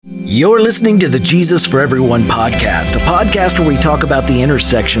You're listening to the Jesus for Everyone podcast, a podcast where we talk about the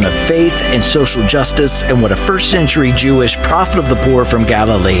intersection of faith and social justice and what a first century Jewish prophet of the poor from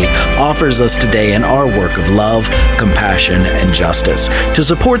Galilee offers us today in our work of love, compassion, and justice. To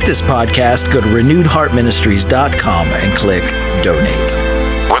support this podcast, go to renewedheartministries.com and click donate.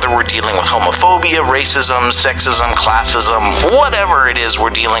 Whether we're dealing with homophobia, racism, sexism, classism, whatever it is we're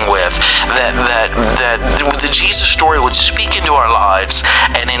dealing with, that the Jesus story would speak into our lives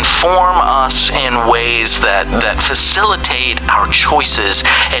and inform us in ways that facilitate our choices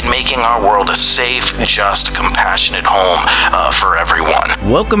in making our world a safe, just, compassionate home for everyone.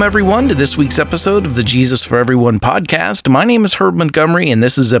 Welcome, everyone, to this week's episode of the Jesus for Everyone podcast. My name is Herb Montgomery, and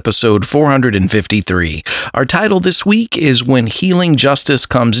this is episode 453. Our title this week is When Healing Justice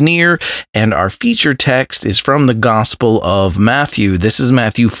Comes Near, and our feature text is from the Gospel of Matthew. This is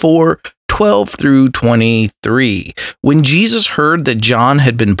Matthew 4:12 through 23. When Jesus heard that John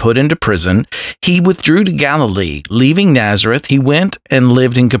had been put into prison, he withdrew to Galilee. Leaving Nazareth, he went and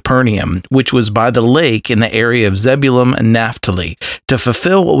lived in Capernaum, which was by the lake in the area of Zebulun and Naphtali, to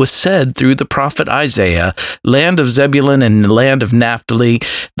fulfill what was said through the prophet Isaiah, land of Zebulun and land of Naphtali,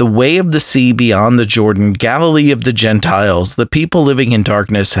 the way of the sea beyond the Jordan, Galilee of the Gentiles. The people living in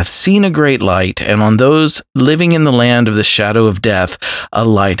darkness have seen a great light, and on those living in the land of the shadow of death, a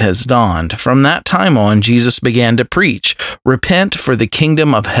light has dawned. From that time on, Jesus began to preach, "Repent, for the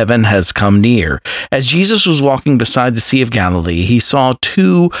kingdom of heaven has come near." As Jesus was walking beside the Sea of Galilee, he saw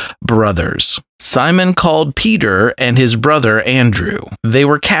two brothers, Simon called Peter and his brother Andrew. They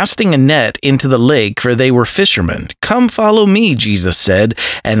were casting a net into the lake, for they were fishermen. "Come follow me," Jesus said,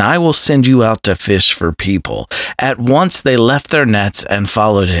 "and I will send you out to fish for people." At once they left their nets and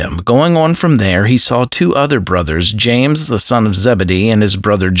followed him. Going on from there, he saw two other brothers, James the son of Zebedee and his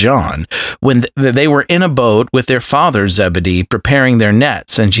brother John. When they were in a boat with their father Zebedee, preparing their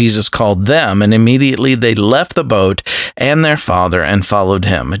nets, and Jesus called them, and immediately they left the boat and their father and followed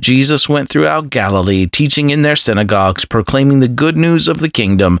him. Jesus went throughout Galilee, teaching in their synagogues, proclaiming the good news of the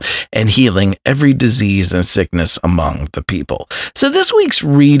kingdom, and healing every disease and sickness among the people. So this week's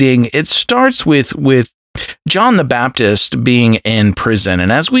reading, it starts with John the Baptist being in prison.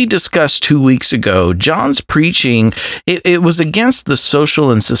 And as we discussed 2 weeks ago, John's preaching, it was against the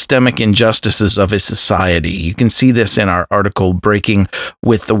social and systemic injustices of his society. You can see this in our article, Breaking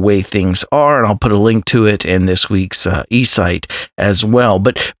with the Way Things Are, and I'll put a link to it in this week's e-site as well.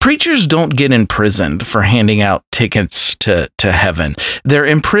 But preachers don't get imprisoned for handing out tickets to heaven. They're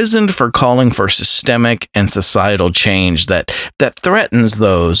imprisoned for calling for systemic and societal change that threatens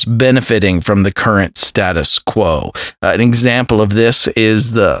those benefiting from the current status quo. An example of this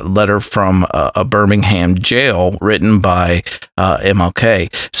is the letter from a Birmingham jail written by MLK.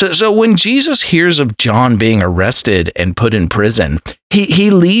 So when Jesus hears of John being arrested and put in prison, he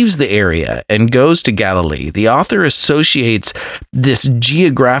leaves the area and goes to Galilee. The author associates this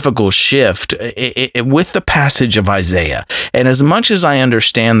geographical shift with the passage of Isaiah. And as much as I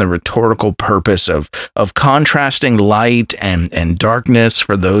understand the rhetorical purpose of contrasting light and darkness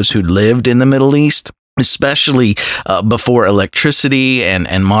for those who lived in the Middle East, especially before electricity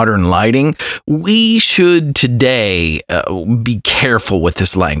and modern lighting, we should today be careful with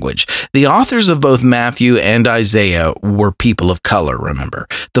this language. The authors of both Matthew and Isaiah were people of color, remember.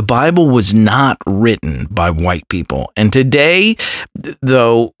 The Bible was not written by white people. And today,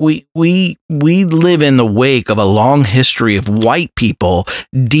 though, we live in the wake of a long history of white people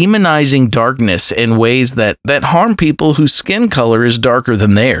demonizing darkness in ways that harm people whose skin color is darker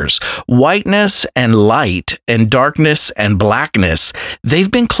than theirs. Whiteness and light and darkness and blackness,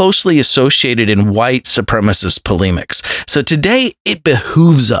 they've been closely associated in white supremacist polemics. So today it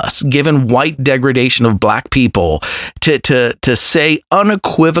behooves us, given white degradation of black people, to say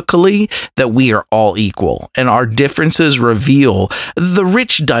unequivocally that we are all equal, and our differences reveal the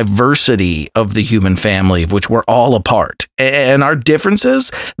rich diversity of the human family of which we're all a part. And our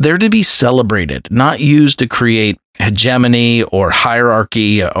differences, they're to be celebrated, not used to create hegemony or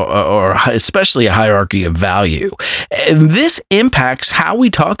hierarchy, or especially a hierarchy of value. And this impacts how we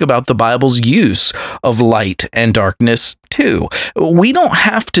talk about the Bible's use of light and darkness too. We don't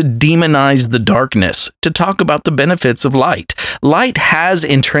have to demonize the darkness to talk about the benefits of light. Light has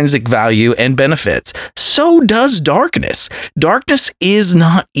intrinsic value and benefits. So does darkness. Darkness is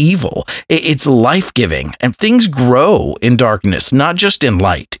not evil. It's life-giving, and things grow in darkness, not just in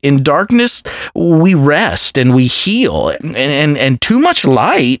light. In darkness, we rest and we heal appeal, and too much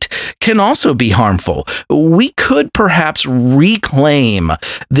light can also be harmful. We could perhaps reclaim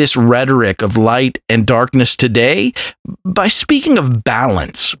this rhetoric of light and darkness today by speaking of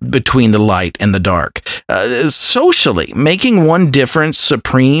balance between the light and the dark. Socially, making one difference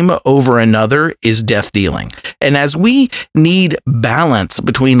supreme over another is death-dealing. And as we need balance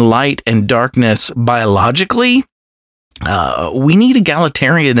between light and darkness biologically, we need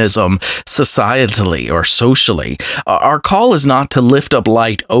egalitarianism societally or socially. Our call is not to lift up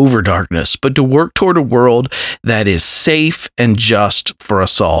light over darkness, but to work toward a world that is safe and just for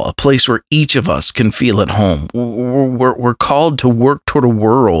us all, a place where each of us can feel at home. We're called to work toward a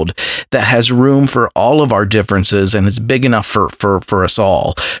world that has room for all of our differences and is big enough for us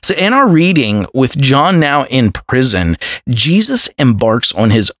all. So in our reading, with John now in prison, Jesus embarks on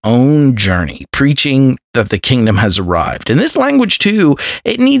his own journey, preaching that the kingdom has arrived. And this language, too,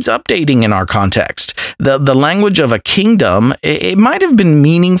 it needs updating in our context. The language of a kingdom, it might have been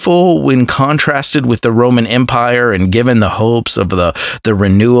meaningful when contrasted with the Roman Empire and given the hopes of the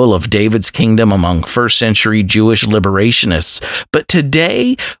renewal of David's kingdom among first century Jewish liberationists. But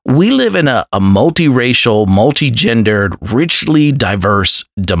today, we live in a multiracial, multigendered, richly diverse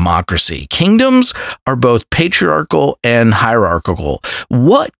democracy. Kingdoms are both patriarchal and hierarchical.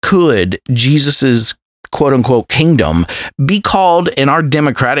 What could Jesus's quote-unquote kingdom be called in our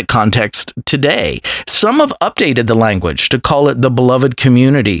democratic context today? Some have updated the language to call it the beloved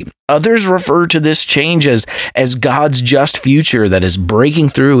community. Others refer to this change as God's just future that is breaking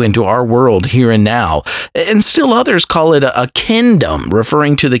through into our world here and now. And still others call it a kingdom,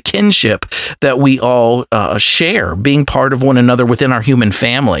 referring to the kinship that we all share, being part of one another within our human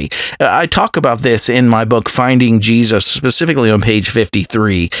family. I talk about this in my book, Finding Jesus, specifically on page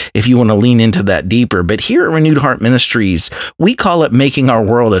 53, if you want to lean into that deeper. But here at Renewed Heart Ministries, we call it making our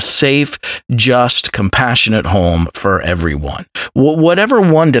world a safe, just, compassionate home for everyone. Whatever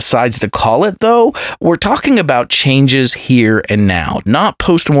one decides to call it, though, we're talking about changes here and now, not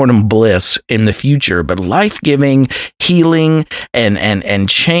postmortem bliss in the future, but life-giving, healing, and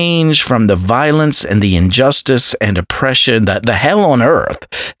change from the violence and the injustice and oppression, the hell on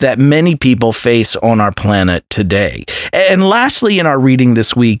earth that many people face on our planet today. And lastly, in our reading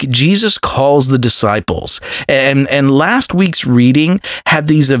this week, Jesus calls the disciples. And last week's reading had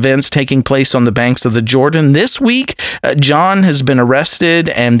these events taking place on the banks of the Jordan. This week, John has been arrested,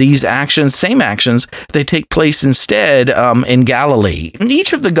 and these same actions, they take place instead in Galilee.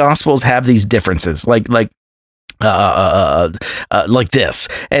 Each of the Gospels have these differences, like this,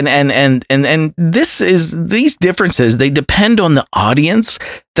 and these differences, they depend on the audience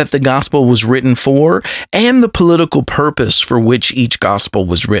that the gospel was written for and the political purpose for which each gospel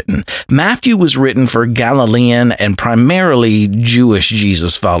was written. Matthew was written for Galilean and primarily Jewish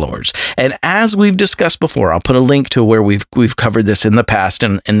Jesus followers. And as we've discussed before, I'll put a link to where we've covered this in the past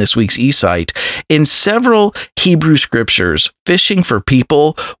in this week's eSite. In several Hebrew scriptures, fishing for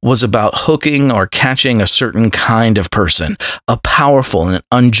people was about hooking or catching a certain kind of person, a powerful and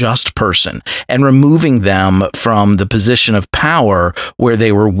unjust person, and removing them from the position of power where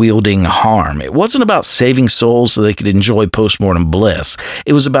they were wielding harm. It wasn't about saving souls so they could enjoy postmortem bliss.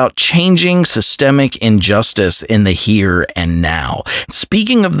 It was about changing systemic injustice in the here and now.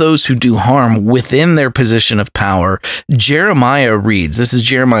 Speaking of those who do harm within their position of power, Jeremiah reads, this is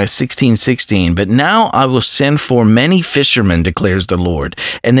Jeremiah 16:16, "But now I will send for many fishermen, declares the Lord,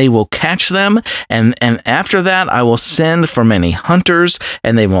 and they will catch them, and after that I will send for many hunters,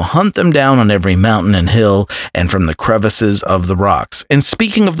 and they will hunt them down on every mountain and hill, and from the crevices of the rocks." And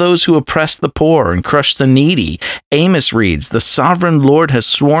speaking of those who oppress the poor and crush the needy, Amos reads, "The sovereign Lord has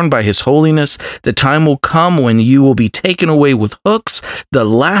sworn by his holiness, the time will come when you will be taken away with hooks, the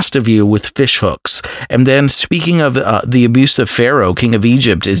last of you with fish hooks." And then speaking of the abuse of Pharaoh, king of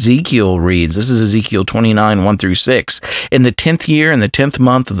Egypt, Ezekiel reads, this is Ezekiel 29, 1-6, "In the 10th year, in the 10th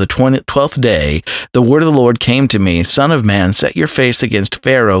month of the 12th day, the word of the Lord came to me, Son of man, set your face against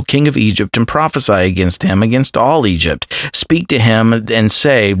Pharaoh, king of Egypt, and prophesy against him, against all Egypt. Speak to him and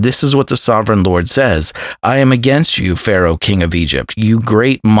say, this is what the sovereign Lord says. I am against you, Pharaoh, king of Egypt, you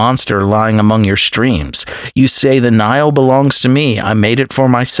great monster lying among your streams. You say the Nile belongs to me. I made it for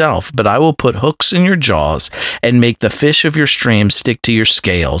myself, but I will put hooks in your jaws and make the fish of your streams stick to your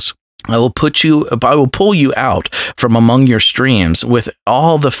scales. I will pull you out from among your streams with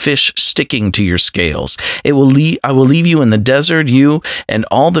all the fish sticking to your scales. I will leave you in the desert, you and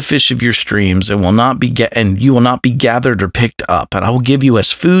all the fish of your streams, and you will not be gathered or picked up. And I will give you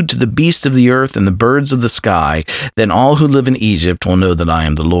as food to the beasts of the earth and the birds of the sky. Then all who live in Egypt will know that I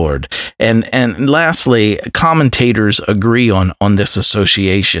am the Lord. And lastly, commentators agree on this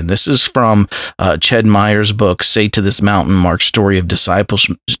association. This is from Ched Meyer's book, Say to This Mountain, Mark's Story of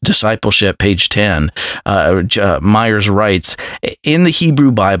Discipleship, page 10. Myers writes, in the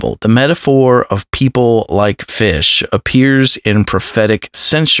Hebrew Bible, the metaphor of people like fish appears in prophetic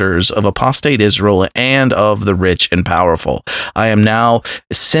censures of apostate Israel and of the rich and powerful. I am now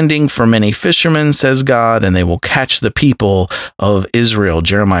sending for many fishermen, says God, and they will catch the people of Israel.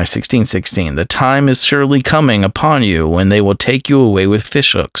 Jeremiah 16:16. The time is surely coming upon you when they will take you away with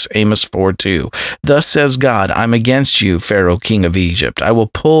fishhooks. Amos 4:2. Thus says God, I'm against you, Pharaoh, king of Egypt. I will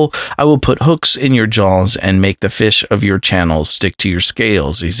put hooks in your jaws and make the fish of your channels stick to your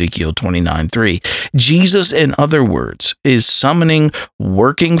scales. Ezekiel 29:3. Jesus, in other words, is summoning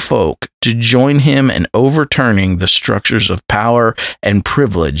working folk to join him in overturning the structures of power and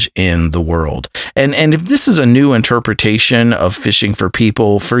privilege in the world. And if this is a new interpretation of fishing for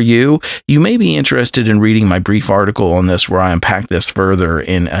people for you, you may be interested in reading my brief article on this where I unpack this further.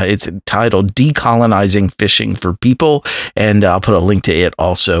 It's titled Decolonizing Fishing for People, and I'll put a link to it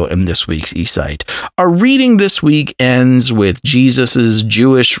also in this week's eSite. Our reading this week ends with Jesus's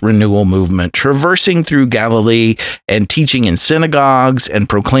Jewish renewal movement, traversing through Galilee and teaching in synagogues and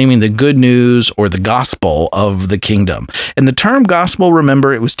proclaiming the good news or the gospel of the kingdom. And the term gospel,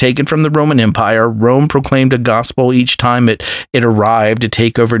 remember, it was taken from the Roman Empire. Rome proclaimed a gospel each time it arrived to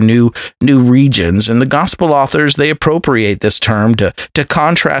take over new regions. And the gospel authors, they appropriate this term to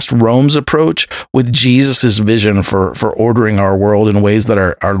contrast Rome's approach with Jesus's vision for ordering our world in ways that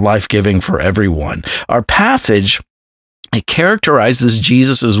are life-giving for everyone. Our passage, it characterizes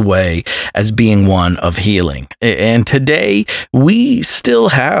Jesus's way as being one of healing. And today, we still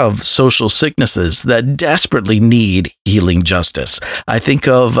have social sicknesses that desperately need healing justice. I think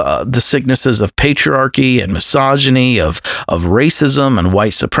of the sicknesses of patriarchy and misogyny, of racism and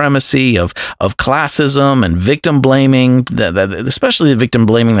white supremacy, of classism and victim blaming, especially the victim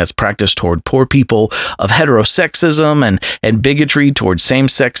blaming that's practiced toward poor people, of heterosexism and bigotry toward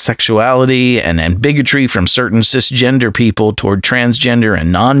same-sex sexuality, and bigotry from certain cisgender people toward transgender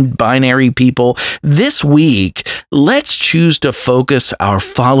and non-binary people. This week, let's choose to focus our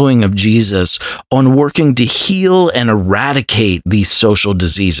following of Jesus on working to heal and eradicate these social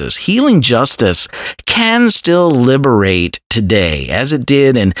diseases. Healing justice can still liberate today, as it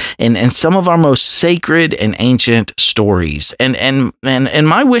did in some of our most sacred and ancient stories. And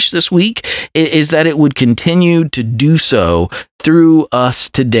my wish this week is that it would continue to do so through us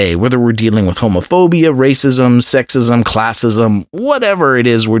today, whether we're dealing with homophobia, racism, sexism, classism, whatever it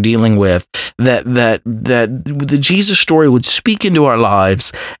is we're dealing with, that the Jesus story would speak into our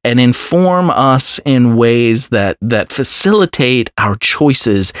lives and inform us in ways that facilitate our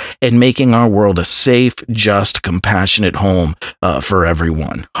choices in making our world a safe, just, compassionate home for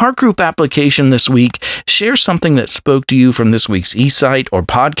everyone. Heart Group application this week: share something that spoke to you from this week's eSite or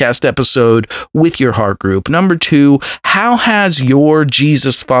podcast episode with your Heart Group. Number 2, how has your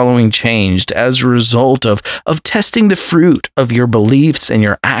Jesus following changed as a result of testing the fruit of your beliefs and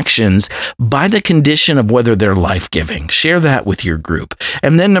your actions by the condition of whether they're life-giving? Share that with your group.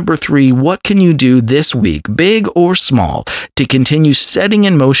 And then number 3, what can you do this week, big or small, to continue setting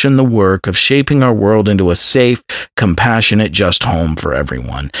in motion the work of shaping our world into a safe, compassionate, just home for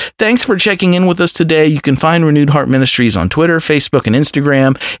everyone? Thanks for checking in with us today. You can find Renewed Heart Ministries on Twitter, Facebook, and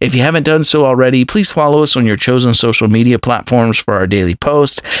Instagram. If you haven't done so already, please follow us on your chosen social media platforms for our daily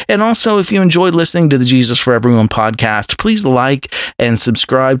posts. And also, if you enjoyed listening to the Jesus for Everyone podcast, please like and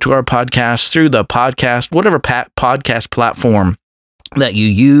subscribe to our podcast through the podcast, whatever podcast platform that you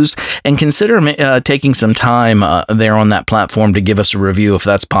use, and consider taking some time there on that platform to give us a review if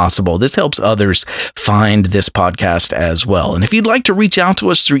that's possible. This helps others find this podcast as well. And if you'd like to reach out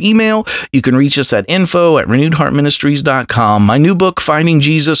to us through email, you can reach us at info@renewedheartministries.com. My new book, Finding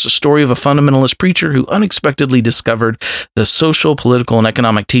Jesus, a story of a fundamentalist preacher who unexpectedly discovered the social, political, and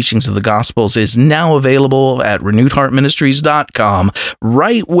economic teachings of the Gospels, is now available at renewedheartministries.com.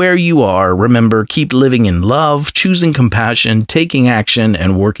 Right where you are, remember, keep living in love, choosing compassion, taking action,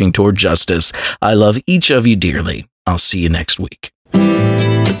 and working toward justice. I love each of you dearly. I'll see you next week.